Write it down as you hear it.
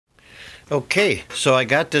Okay, so I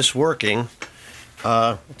got this working.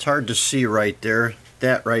 It's hard to see right there.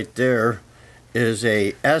 That right there is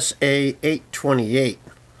a SA828,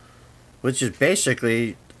 which is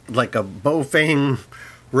basically like a Baofeng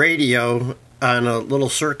radio on a little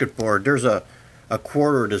circuit board. There's a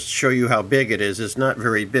quarter to show you how big it is. It's not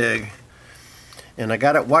very big. And I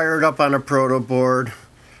got it wired up on a proto board.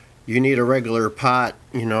 You need a regular pot,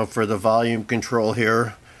 you know, for the volume control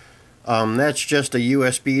here. That's just a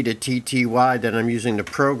USB to TTY that I'm using to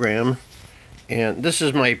program. And this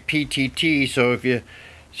is my PTT, so if you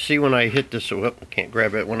see when I hit this, whoop, I can't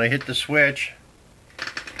grab it. When I hit the switch,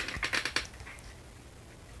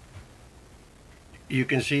 you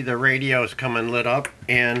can see the radio is coming lit up.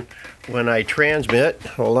 And when I transmit,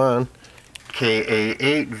 hold on,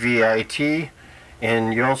 KA8VIT,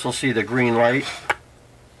 and you also see the green light,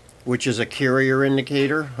 which is a carrier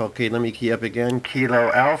indicator. Okay, let me key up again.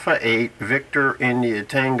 Kilo Alpha 8, Victor India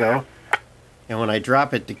Tango. And when I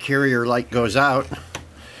drop it, the carrier light goes out.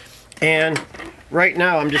 And right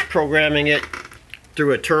now, I'm just programming it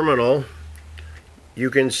through a terminal. You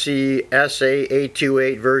can see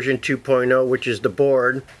SA828 version 2.0, which is the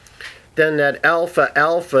board. Then that alpha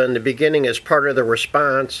in the beginning is part of the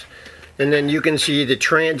response. And then you can see the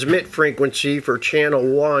transmit frequency for channel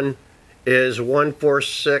 1 is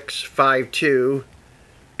 14652,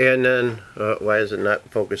 and then why is it not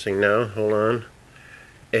focusing now? Hold on.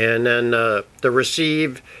 And then the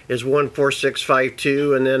receive is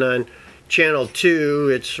 14652, and then on channel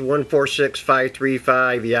 2 it's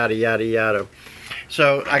 146535, yada yada yada.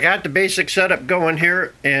 So I got the basic setup going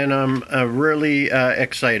here, and I'm really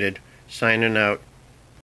excited. Signing out.